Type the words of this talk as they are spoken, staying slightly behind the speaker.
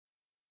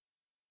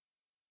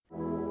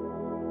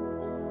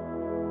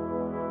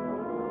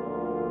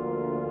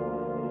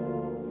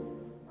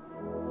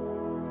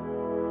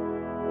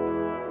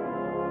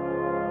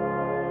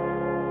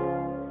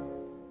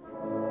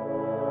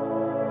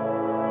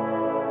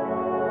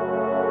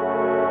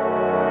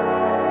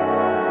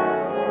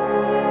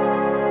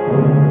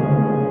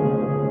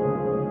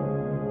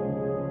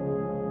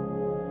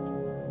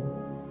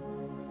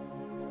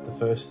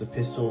First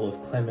Epistle of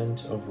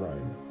Clement of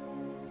Rome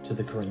to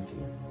the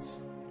Corinthians.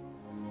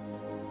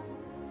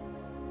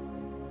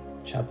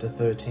 Chapter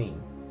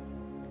 13.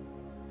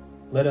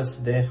 Let us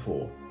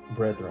therefore,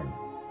 brethren,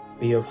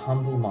 be of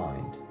humble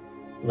mind,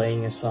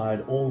 laying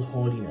aside all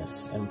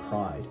haughtiness and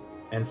pride,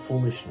 and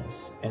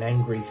foolishness, and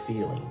angry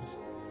feelings,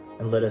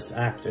 and let us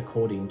act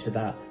according to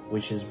that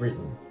which is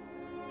written.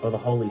 For the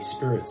Holy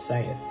Spirit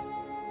saith,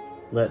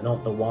 Let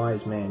not the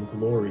wise man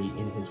glory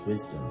in his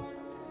wisdom,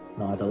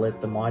 neither let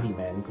the mighty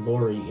man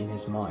glory in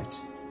his might,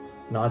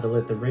 neither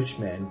let the rich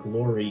man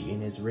glory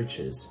in his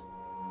riches,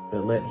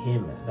 but let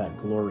him that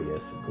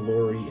glorieth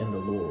glory in the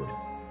Lord,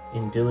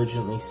 in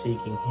diligently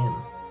seeking him,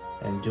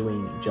 and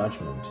doing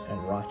judgment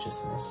and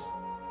righteousness,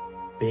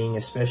 being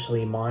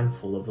especially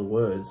mindful of the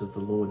words of the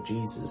Lord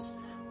Jesus,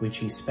 which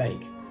he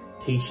spake,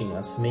 teaching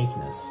us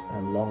meekness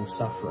and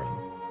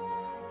long-suffering.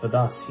 For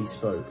thus he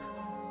spoke,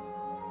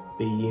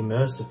 Be ye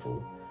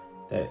merciful,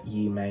 that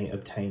ye may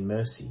obtain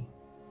mercy.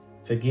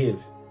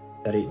 Forgive,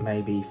 that it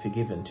may be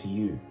forgiven to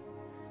you.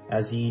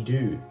 As ye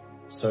do,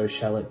 so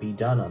shall it be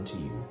done unto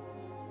you.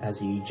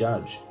 As ye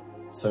judge,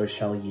 so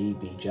shall ye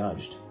be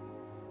judged.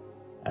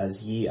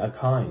 As ye are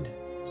kind,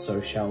 so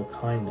shall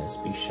kindness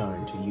be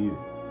shown to you.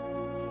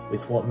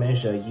 With what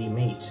measure ye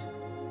mete,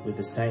 with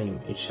the same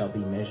it shall be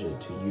measured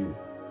to you.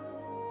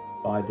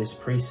 By this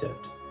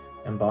precept,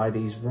 and by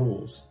these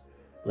rules,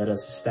 let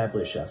us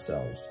establish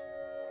ourselves,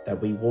 that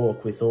we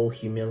walk with all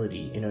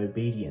humility in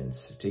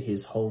obedience to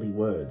his holy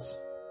words.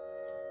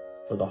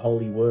 For the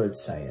holy word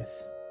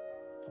saith,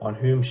 On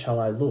whom shall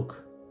I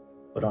look,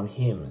 but on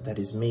him that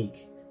is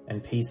meek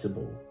and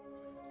peaceable,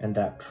 and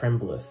that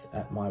trembleth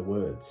at my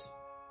words?